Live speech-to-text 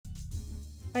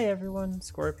Hi everyone,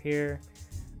 Scorp here,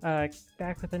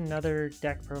 back with another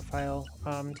deck profile.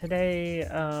 Today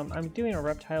I'm doing a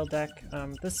Reptile deck.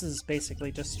 This is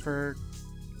basically just for,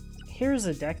 here's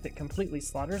a deck that completely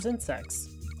slaughters insects.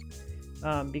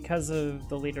 Because of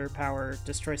the leader power,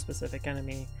 destroy specific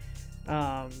enemy.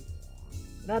 That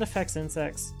affects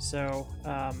insects, so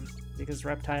because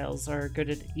reptiles are good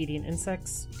at eating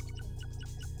insects.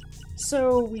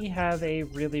 So we have a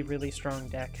really strong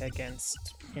deck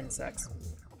against insects.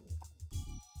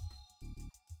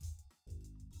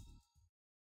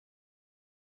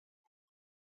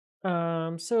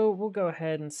 So we'll go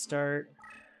ahead and start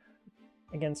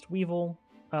against Weevil.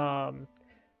 I'll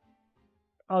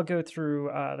go through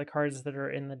the cards that are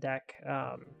in the deck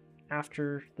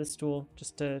after this duel.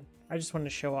 I just wanted to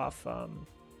show off.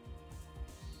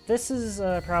 This is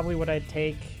probably what I'd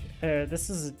take. This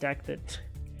is a deck that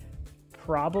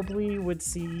probably would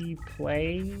see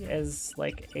play as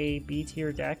like a B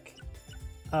tier deck.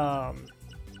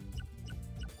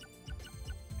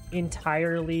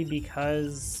 Entirely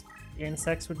because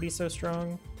insects would be so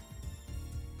strong.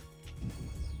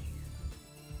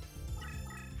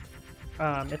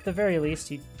 At the very least,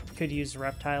 you could use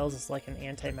reptiles as like an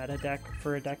anti-meta deck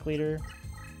for a deck leader.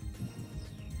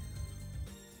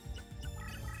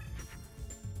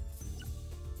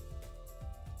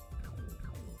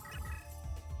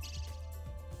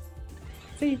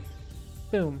 See?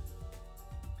 Boom.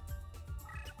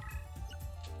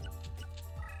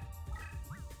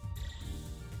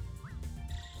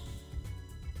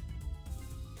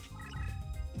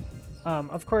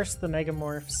 Of course, the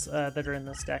Megamorphs that are in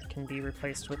this deck can be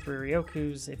replaced with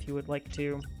Riryokus if you would like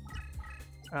to.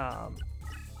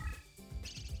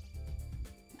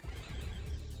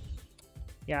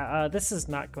 Yeah, this is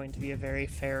not going to be a very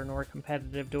fair nor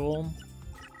competitive duel.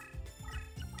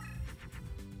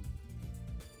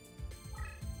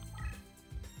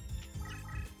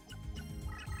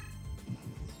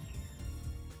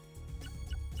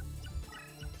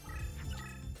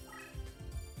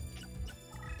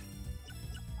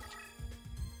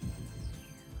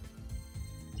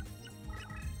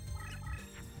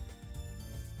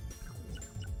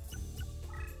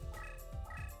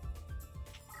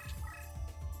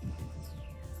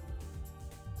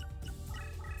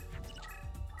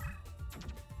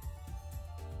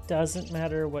 Doesn't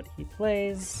matter what he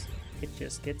plays, it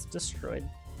just gets destroyed.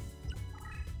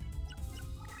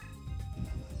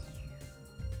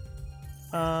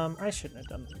 I shouldn't have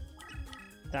done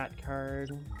that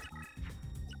card.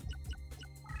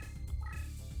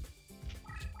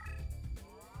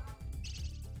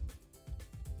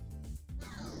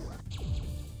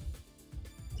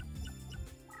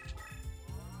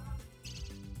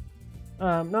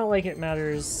 Not like it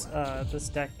matters, this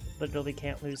deck literally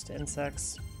can't lose to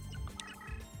insects.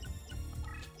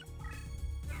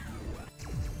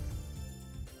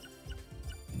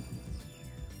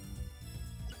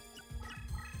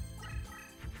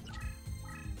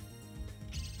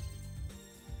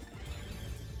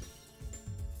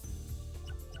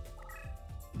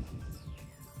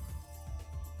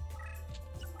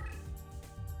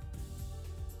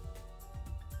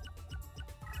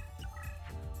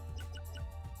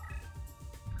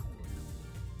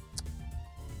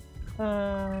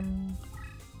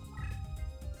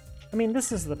 I mean,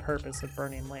 this is the purpose of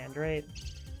burning land, right?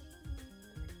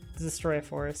 Destroy a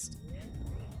forest.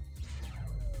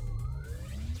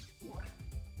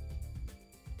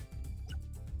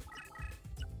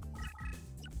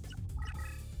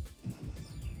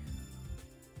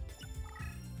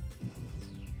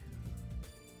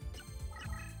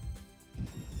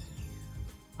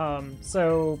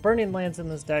 So burning lands in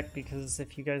this deck, because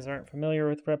if you guys aren't familiar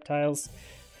with reptiles,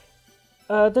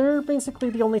 they're basically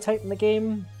the only type in the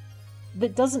game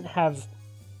that doesn't have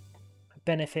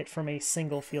benefit from a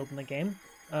single field in the game.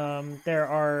 There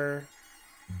are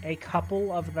a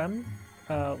couple of them,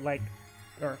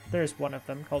 there's one of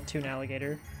them called Toon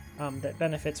Alligator, that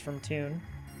benefits from Toon.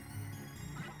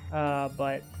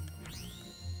 But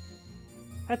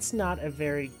that's not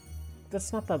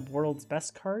the world's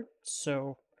best card,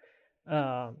 so,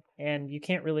 and you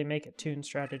can't really make a Toon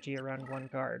strategy around one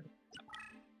card.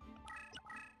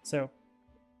 So,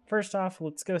 first off,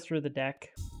 let's go through the deck,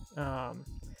 now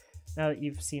that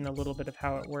you've seen a little bit of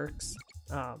how it works,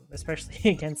 especially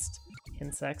against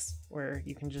insects, where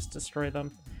you can just destroy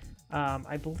them.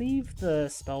 I believe the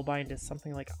Spellbind is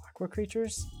something like Aqua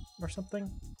Creatures, or something.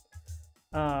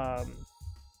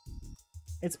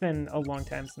 It's been a long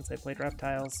time since I played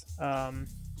Reptiles.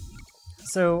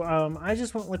 So I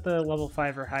just went with the level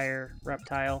 5 or higher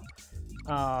Reptile.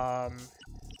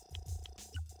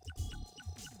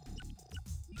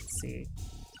 Let's see.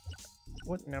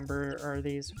 what number are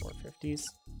these? 450s.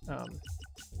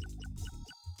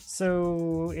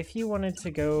 So if you wanted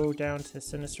to go down to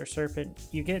Sinister Serpent,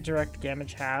 you get direct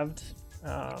damage halved.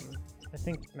 I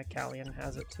think McCallion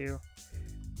has it too.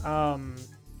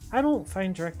 I don't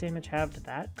find direct damage halved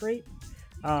that great,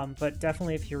 but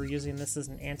definitely if you were using this as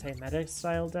an anti-meta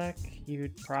style deck,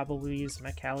 you'd probably use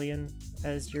McCallion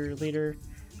as your leader.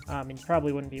 And you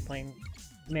probably wouldn't be playing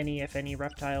many, if any,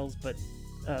 reptiles, but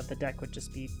the deck would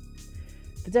just be...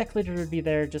 The deck leader would be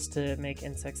there just to make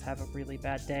insects have a really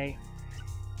bad day.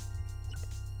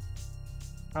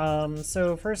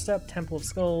 So first up, Temple of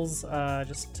Skulls,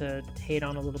 just to hate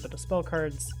on a little bit of spell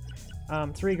cards.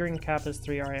 3 green kappas,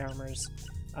 3 RA armors.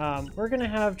 We're gonna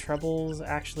have troubles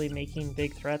actually making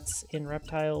big threats in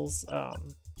reptiles,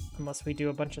 unless we do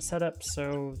a bunch of setups,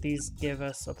 so these give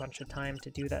us a bunch of time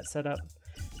to do that setup,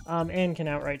 and can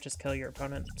outright just kill your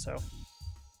opponent, so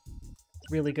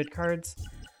really good cards.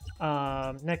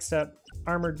 Next up,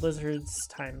 Armored Lizards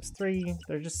 ×3.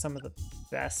 They're just some of the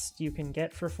best you can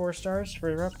get for 4 stars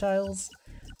for reptiles.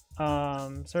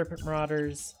 Serpent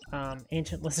Marauders,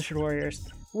 Ancient Lizard Warriors.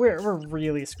 We're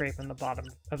really scraping the bottom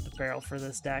of the barrel for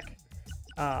this deck.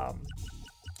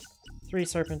 3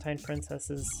 Serpentine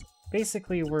Princesses.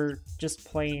 Basically, we're just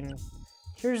playing,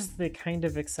 here's the kind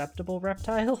of acceptable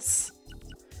reptiles,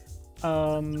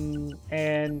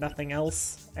 and nothing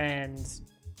else, and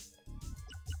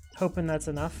hoping that's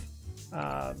enough.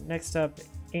 Next up,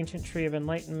 Ancient Tree of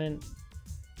Enlightenment.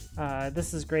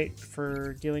 This is great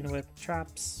for dealing with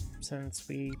traps, since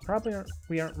we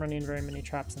aren't running very many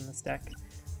traps in this deck,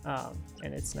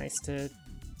 and it's nice to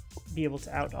be able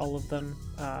to out all of them.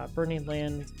 Burning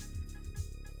Land,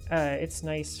 it's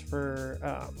nice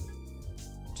for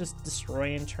just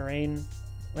destroying terrain.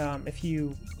 If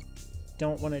you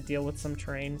don't want to deal with some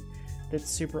terrain that's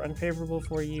super unfavorable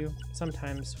for you,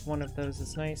 sometimes one of those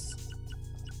is nice.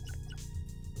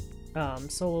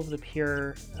 Soul of the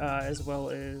Pure, as well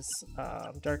as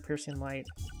Dark Piercing Light.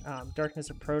 Darkness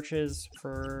Approaches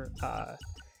for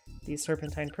these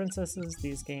Serpentine Princesses.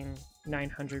 These gain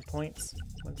 900 points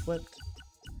when flipped.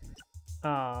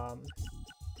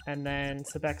 And then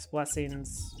Sebek's Blessings,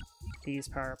 these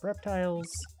power up reptiles.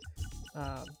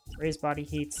 Raised Body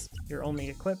Heats, your only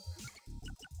equip.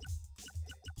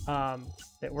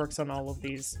 That works on all of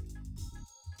these.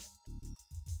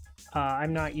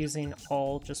 I'm not using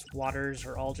all just waters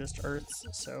or all just earths,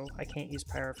 so I can't use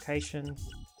Pyrification.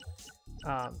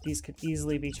 These could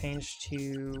easily be changed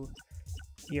to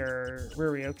your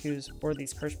Ruriokus, or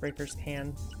these Curse Breakers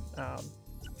can.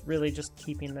 Really just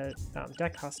keeping the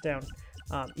deck cost down.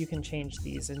 You can change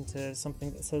these into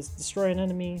something that says Destroy an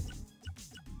Enemy.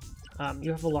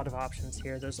 You have a lot of options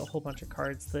here. There's a whole bunch of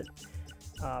cards that...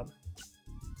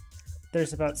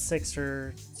 there's about 6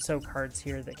 or so cards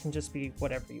here that can just be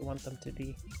whatever you want them to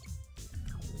be.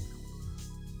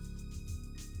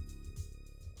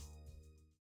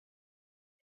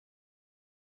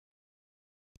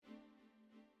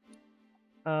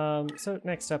 So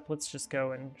next up, let's just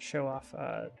go and show off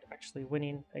actually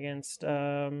winning against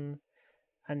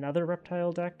another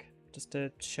reptile deck, just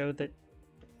to show that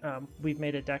we've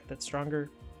made a deck that's stronger.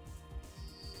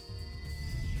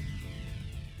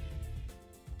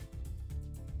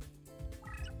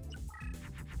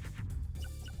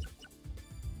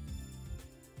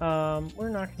 We're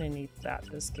not going to need that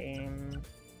this game.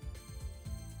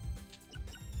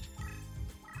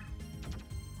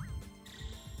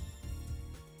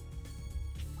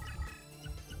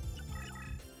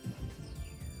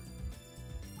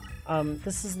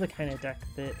 This is the kind of deck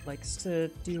that likes to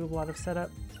do a lot of setup,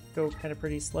 go kind of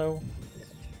pretty slow.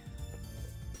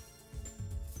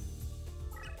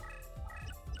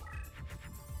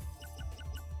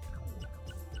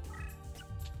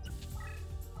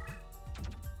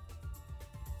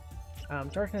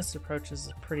 Darkness Approach is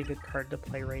a pretty good card to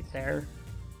play right there.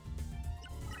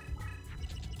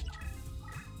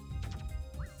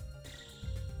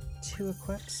 Two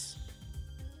equips.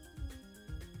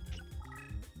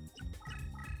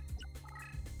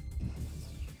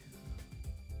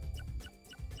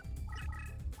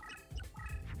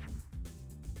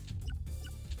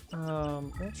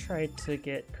 We'll try to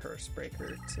get Curse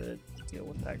Breaker to deal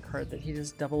with that card that he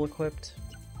just double equipped.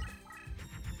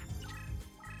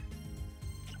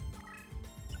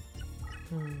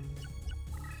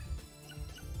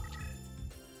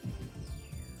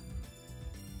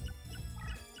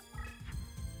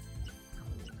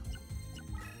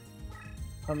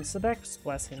 Sebek's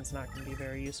Blessing's not going to be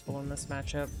very useful in this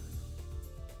matchup.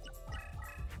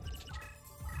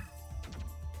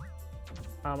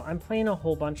 I'm playing a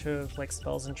whole bunch of like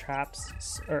spells and traps,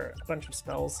 or a bunch of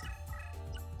spells.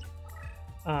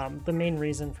 The main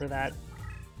reason for that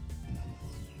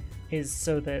is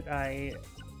so that I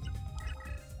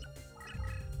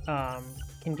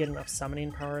can get enough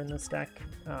summoning power in this deck.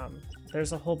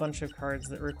 There's a whole bunch of cards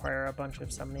that require a bunch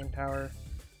of summoning power.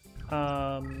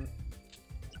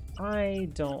 I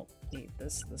don't need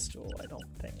this duel, I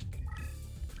don't think.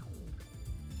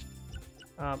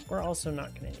 We're also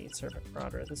not going to need Serpent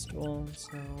Marauder this duel,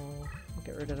 so we'll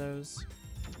get rid of those.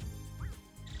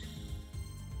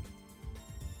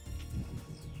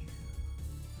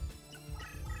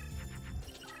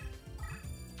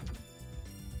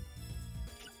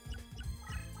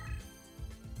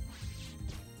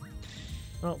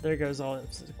 Oh, there goes all of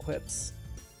his equips.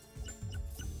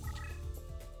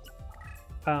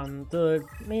 The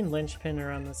main linchpin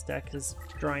around this deck is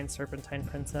drawing Serpentine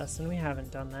Princess, and we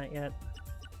haven't done that yet.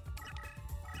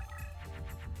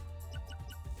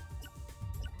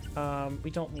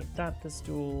 We don't need that this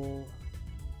duel.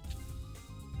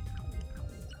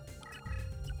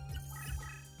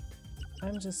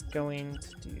 I'm just going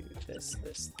to do this.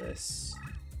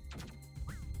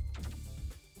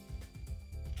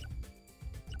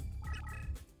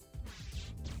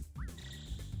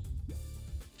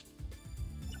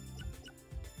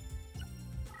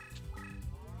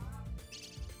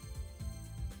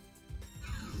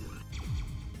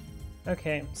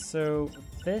 Okay, so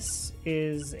this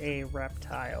is a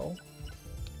Reptile.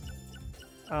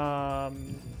 My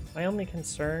only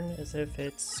concern is if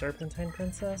it's Serpentine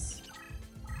Princess.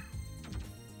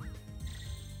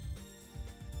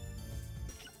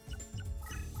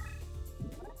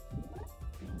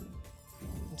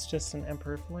 It's just an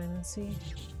Emperor Fluency.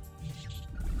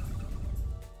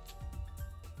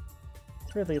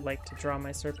 I'd really like to draw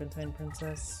my Serpentine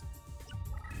Princess.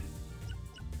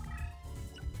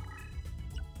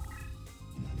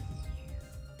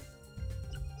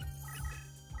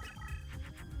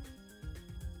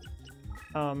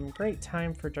 Great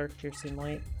time for Dark Piercing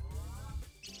Light.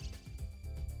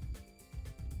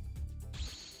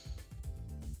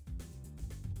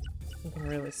 You can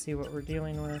really see what we're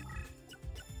dealing with.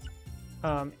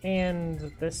 And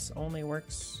this only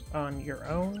works on your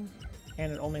own,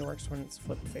 and it only works when it's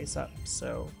flipped face up,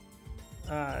 so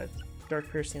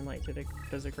Dark Piercing Light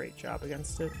does a great job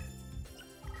against it.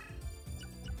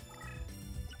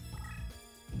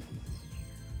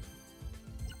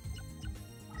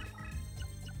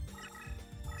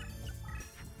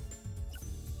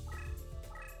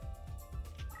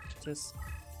 Just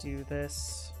do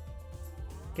this,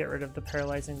 get rid of the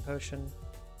paralyzing potion.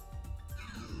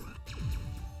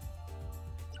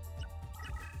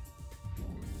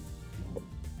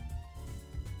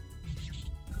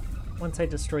 Once I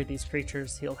destroy these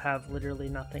creatures, he'll have literally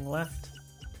nothing left.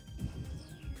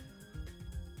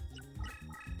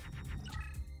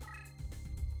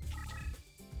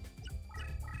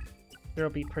 There'll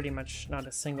be pretty much not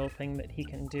a single thing that he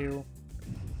can do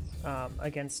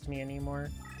against me anymore.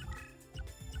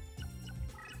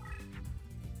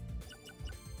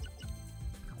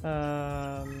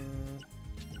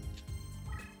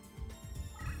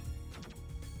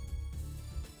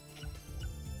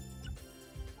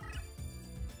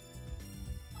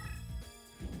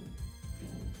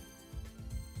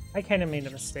 I kind of made a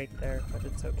mistake there, but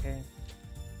it's okay.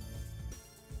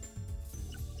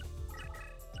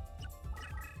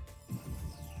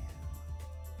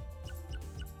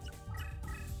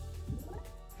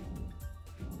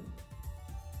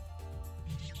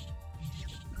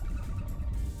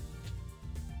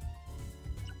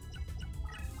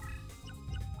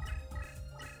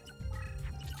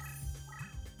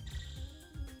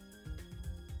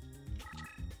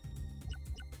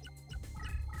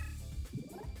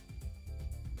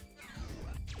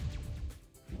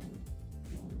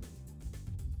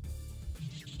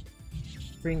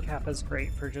 Green Kappa is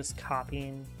great for just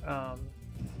copying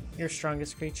your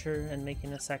strongest creature and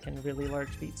making a second really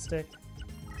large beat stick.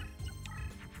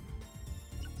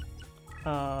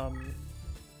 I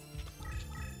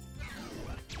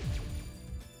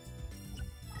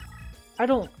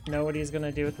don't know what he's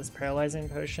gonna do with this paralyzing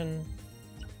potion,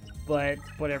 but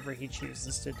whatever he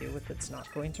chooses to do with it's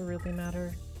not going to really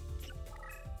matter.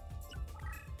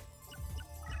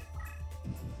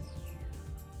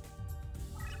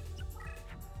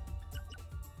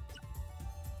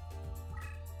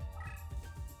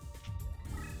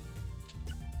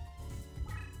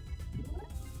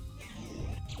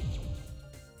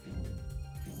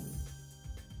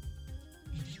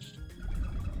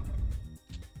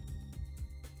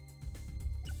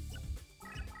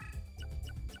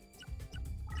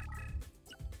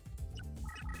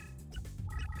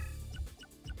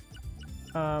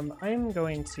 I'm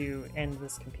going to end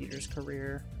this computer's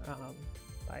career.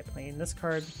 by playing this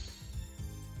card.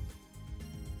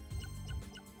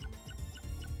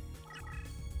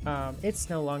 It's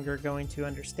no longer going to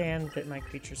understand that my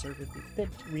creatures are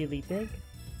really big.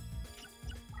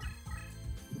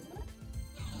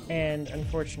 And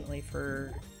unfortunately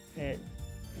for it,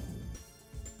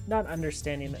 not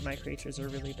understanding that my creatures are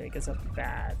really big is a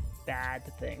bad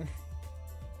thing.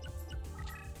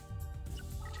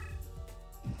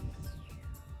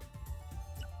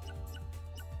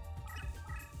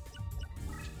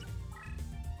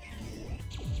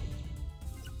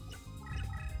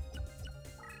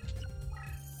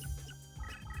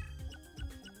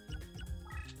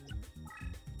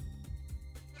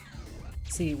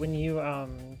 See, when you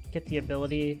get the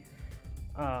ability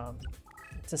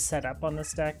to set up on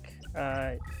this deck,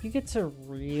 you get to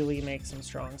really make some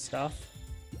strong stuff.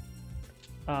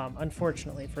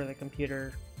 Unfortunately for the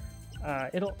computer,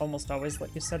 it'll almost always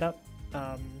let you set up.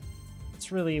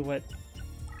 It's really about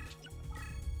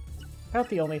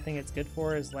the only thing it's good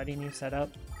for is letting you set up.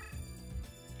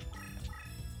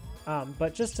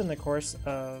 But just in the course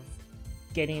of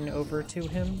getting over to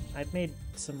him, I've made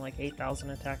some like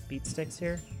 8,000 attack beat sticks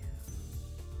here.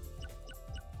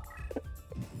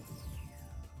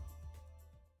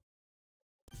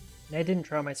 And I didn't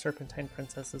draw my Serpentine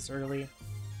Princesses early.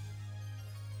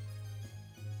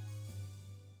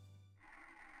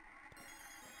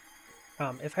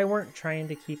 If I weren't trying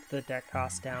to keep the deck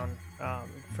cost down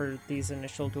for these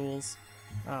initial duels,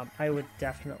 I would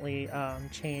definitely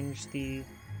change the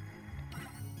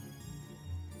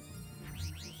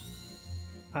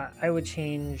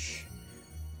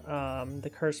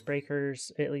the Curse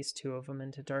Breakers, at least 2 of them,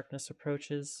 into Darkness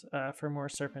Approaches for more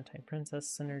Serpentine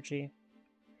Princess synergy.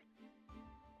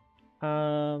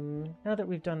 Now that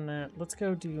we've done that, let's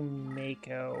go do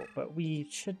Mako, but we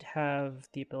should have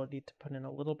the ability to put in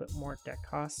a little bit more deck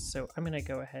costs, so I'm going to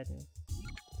go ahead and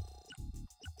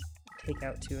take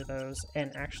out 2 of those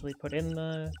and actually put in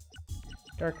the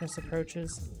Darkness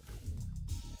Approaches,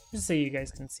 just so you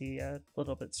guys can see a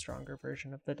little bit stronger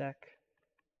version of the deck.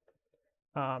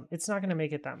 It's not going to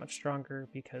make it that much stronger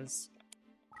because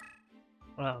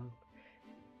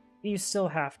you still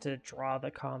have to draw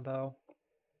the combo,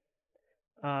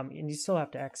 and you still have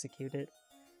to execute it,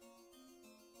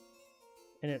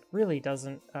 and it really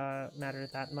doesn't matter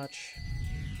that much.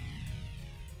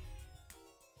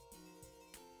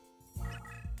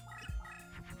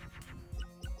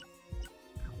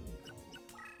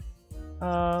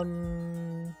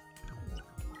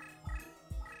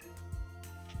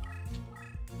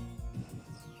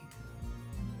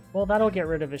 Well, that'll get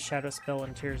rid of his Shadow Spell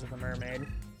and Tears of the Mermaid.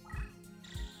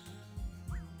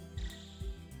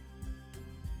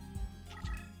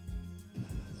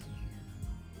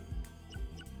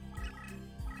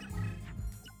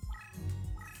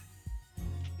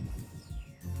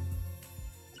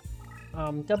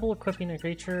 Double equipping a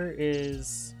creature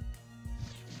is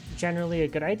generally a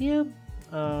good idea.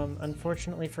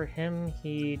 Unfortunately for him,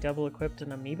 he double equipped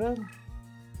an Amoeba.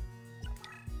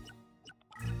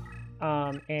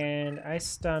 And I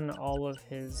stun all of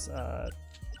his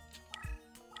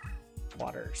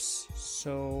waters,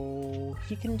 so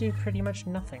he can do pretty much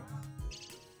nothing.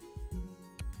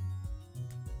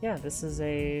 Yeah, this is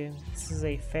a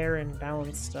fair and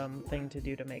balanced thing to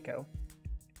do to Mako.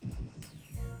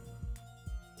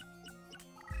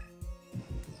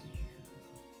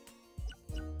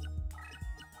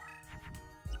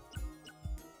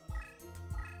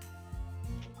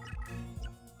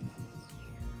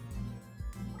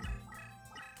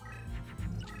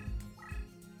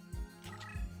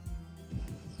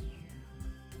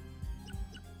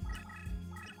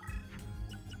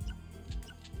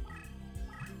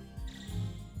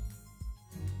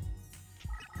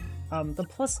 The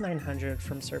plus 900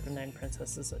 from Serpentine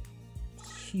Princess is a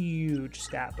huge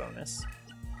stat bonus.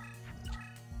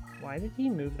 Why did he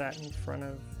move that in front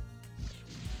of...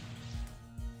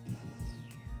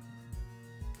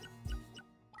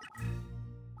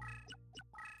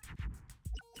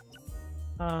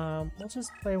 We'll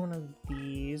just play one of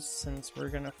these since we're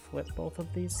gonna flip both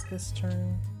of these this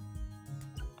turn.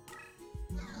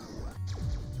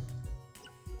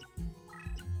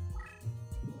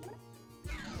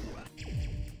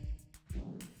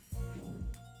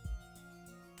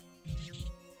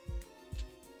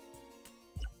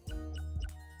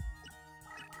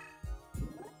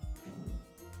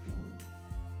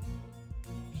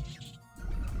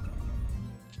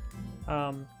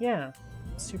 Yeah,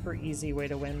 super easy way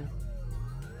to win.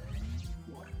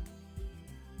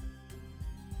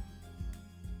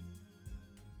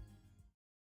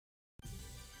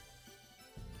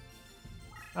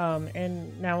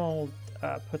 And now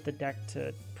I'll put the deck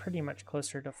to pretty much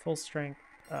closer to full strength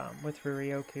with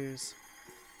Ruryoku's.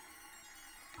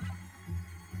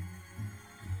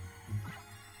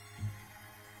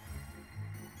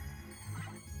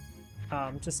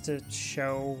 Just to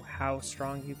show how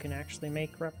strong you can actually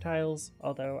make reptiles,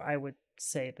 although I would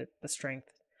say that the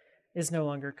strength is no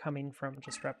longer coming from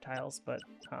just reptiles, but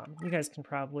you guys can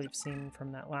probably have seen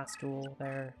from that last duel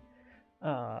there,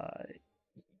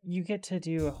 you get to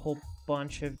do a whole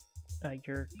bunch of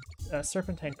your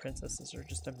serpentine princesses are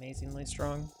just amazingly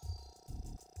strong.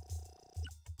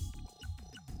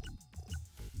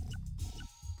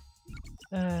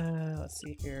 Let's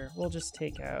see here. We'll just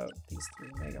take out these 3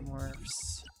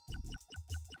 megamorphs.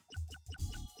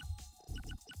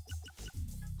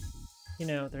 You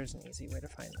know, there's an easy way to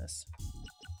find this.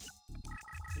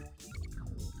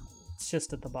 It's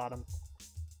just at the bottom.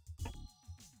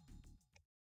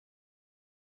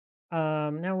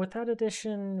 Now with that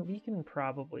addition, we can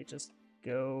probably just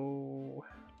go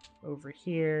over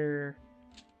here.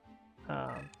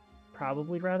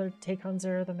 Probably rather take on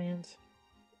Zera the Mand.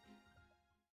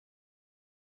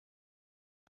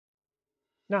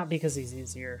 Not because he's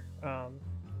easier,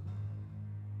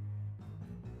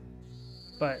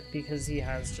 but because he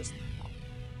has just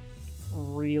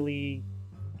really...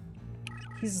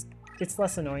 It's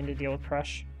less annoying to deal with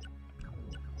Crush.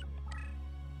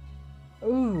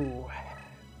 Ooh.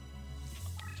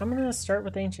 I'm gonna start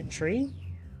with Ancient Tree.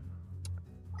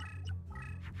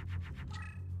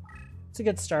 It's a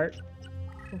good start.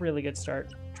 A really good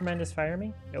start. Tremendous Fire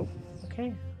Me? Nope.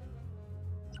 Okay.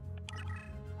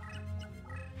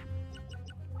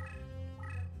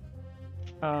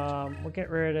 We'll get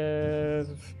rid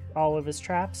of all of his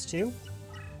traps too.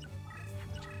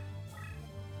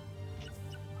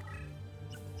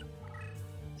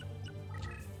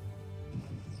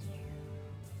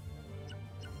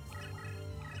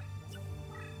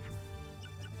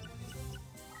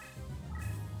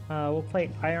 We'll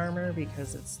play Eye Armor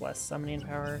because it's less summoning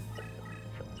power.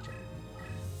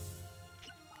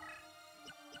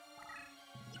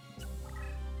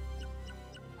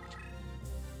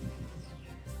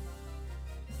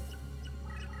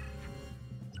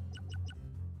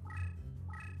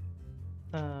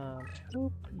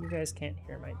 Hope you guys can't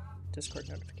hear my Discord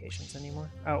notifications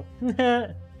anymore. Oh.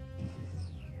 That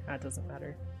doesn't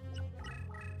matter.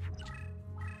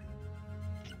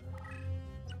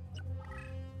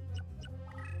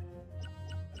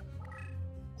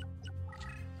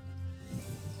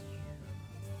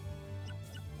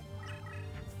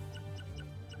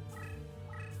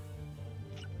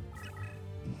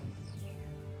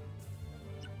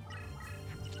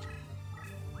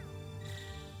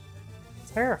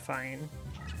 Terrifying.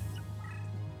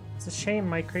 It's a shame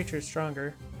my creature's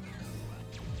stronger.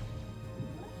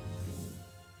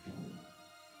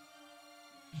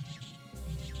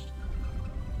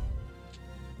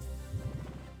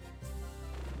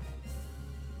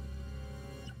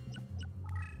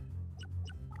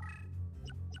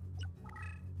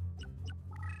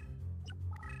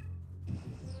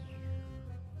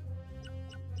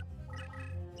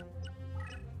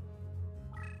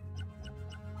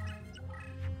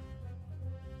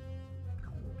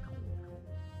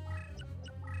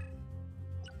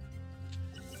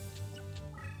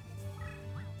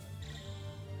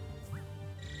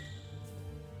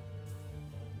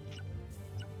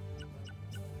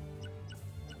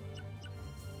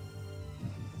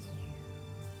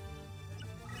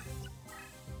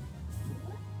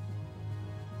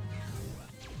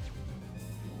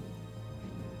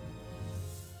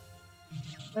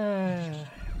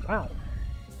 Wow.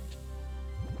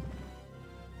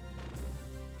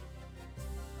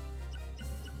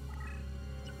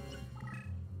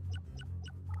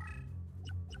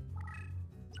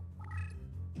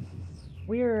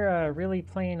 We're really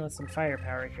playing with some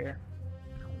firepower here.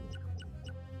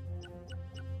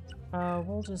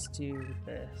 We'll just do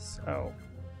this. Oh.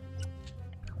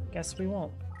 Guess we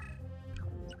won't.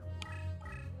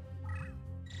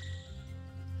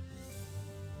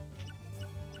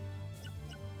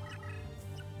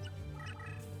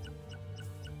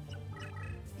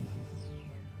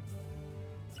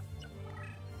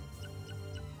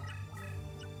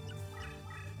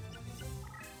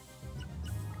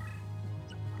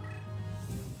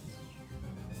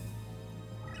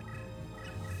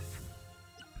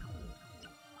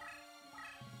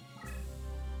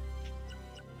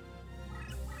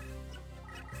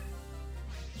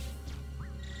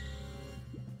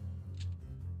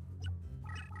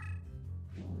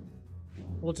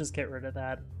 We'll just get rid of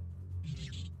that.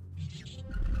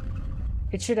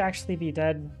 It should actually be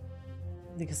dead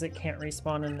because it can't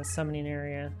respawn in the summoning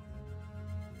area.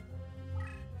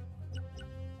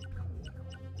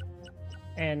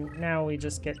 And now we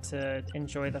just get to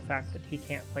enjoy the fact that he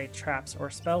can't play traps or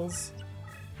spells.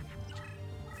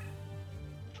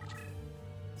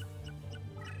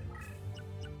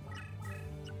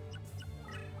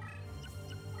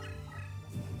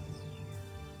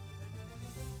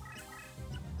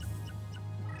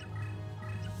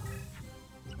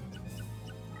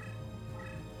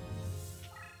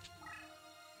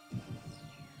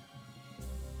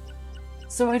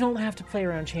 So I don't have to play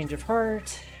around Change of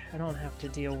Heart. I don't have to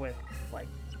deal with, like,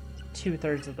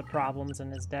 2/3 of the problems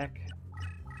in his deck.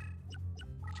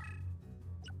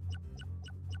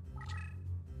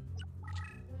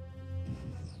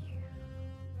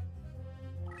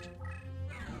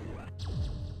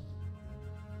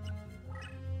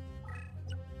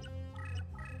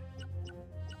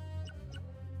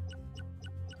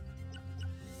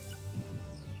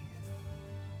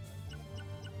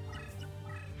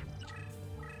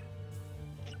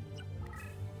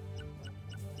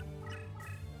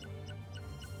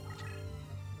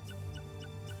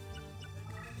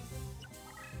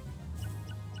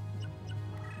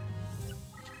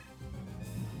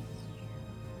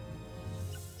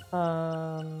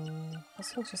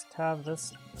 Guess we'll just have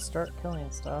this start killing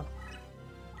stuff.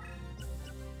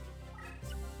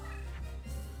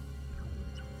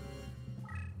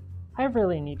 I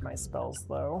really need my spells,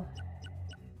 though.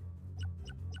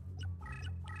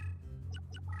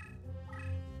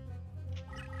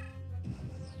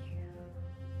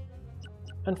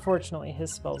 Unfortunately,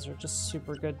 his spells are just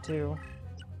super good, too.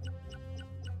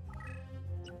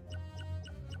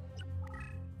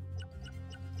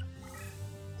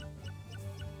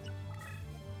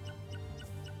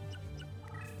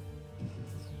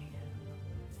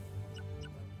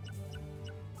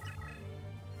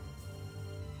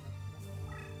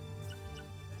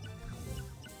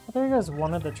 There goes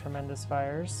one of the tremendous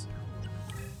fires.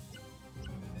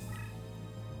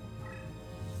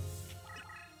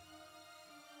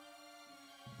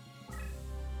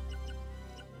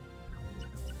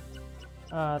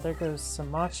 There goes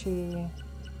Samachi.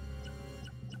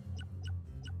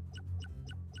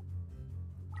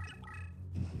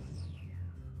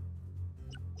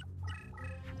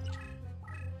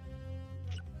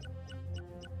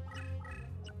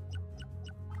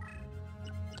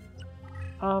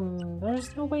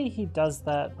 There's no way he does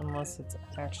that unless it's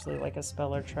actually like a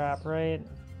spell or trap, right?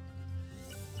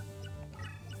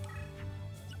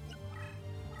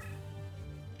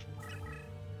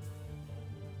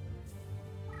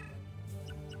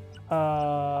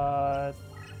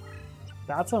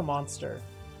 That's a monster.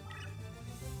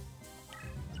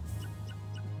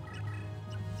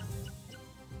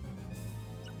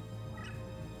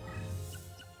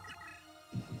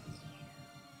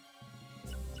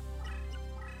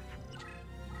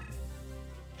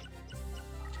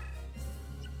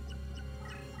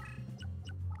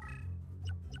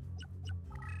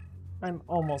 I'm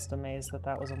almost amazed that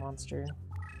that was a monster.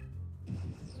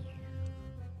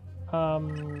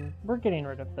 We're getting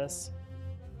rid of this.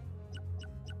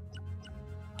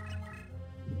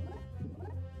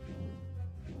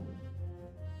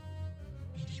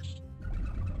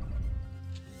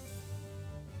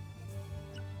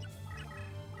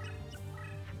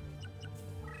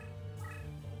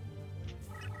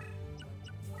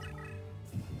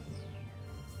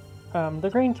 The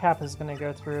green cap is going to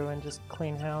go through and just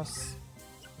clean house.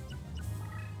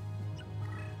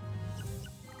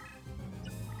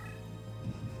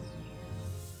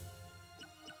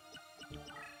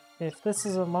 If this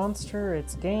is a monster,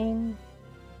 it's game.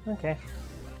 Okay.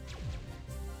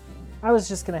 I was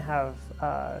just going to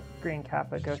have green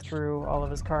kappa go through all of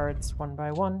his cards one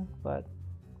by one, but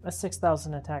a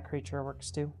 6,000 attack creature works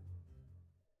too.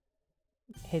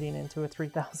 Hitting into a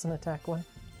 3,000 attack one.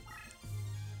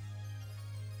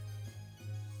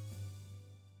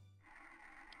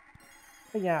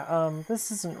 But yeah, this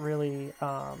isn't really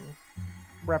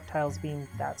reptiles being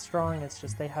that strong, it's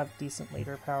just they have decent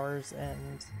leader powers,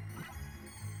 and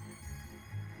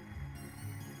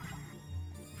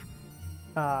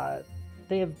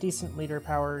they have decent leader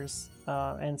powers,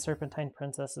 and Serpentine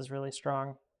Princess is really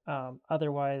strong.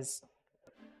 Otherwise,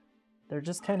 they're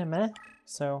just kind of meh,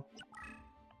 so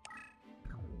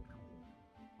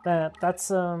that's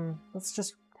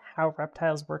just how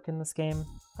reptiles work in this game.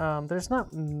 There's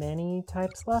not many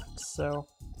types left, so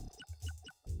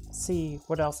see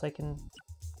what else I can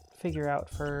figure out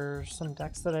for some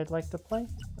decks that I'd like to play.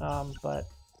 But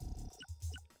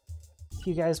if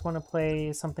you guys want to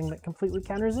play something that completely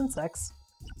counters insects,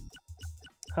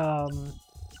 and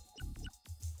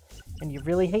you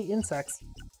really hate insects,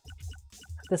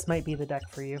 this might be the deck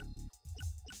for you.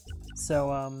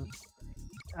 So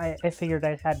I figured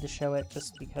I had to show it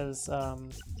just because,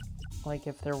 like,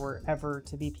 if there were ever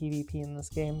to be PvP in this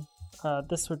game,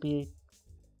 this would be,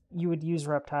 you would use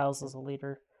reptiles as a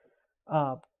leader,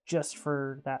 just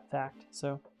for that fact.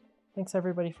 So, thanks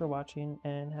everybody for watching,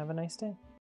 and have a nice day.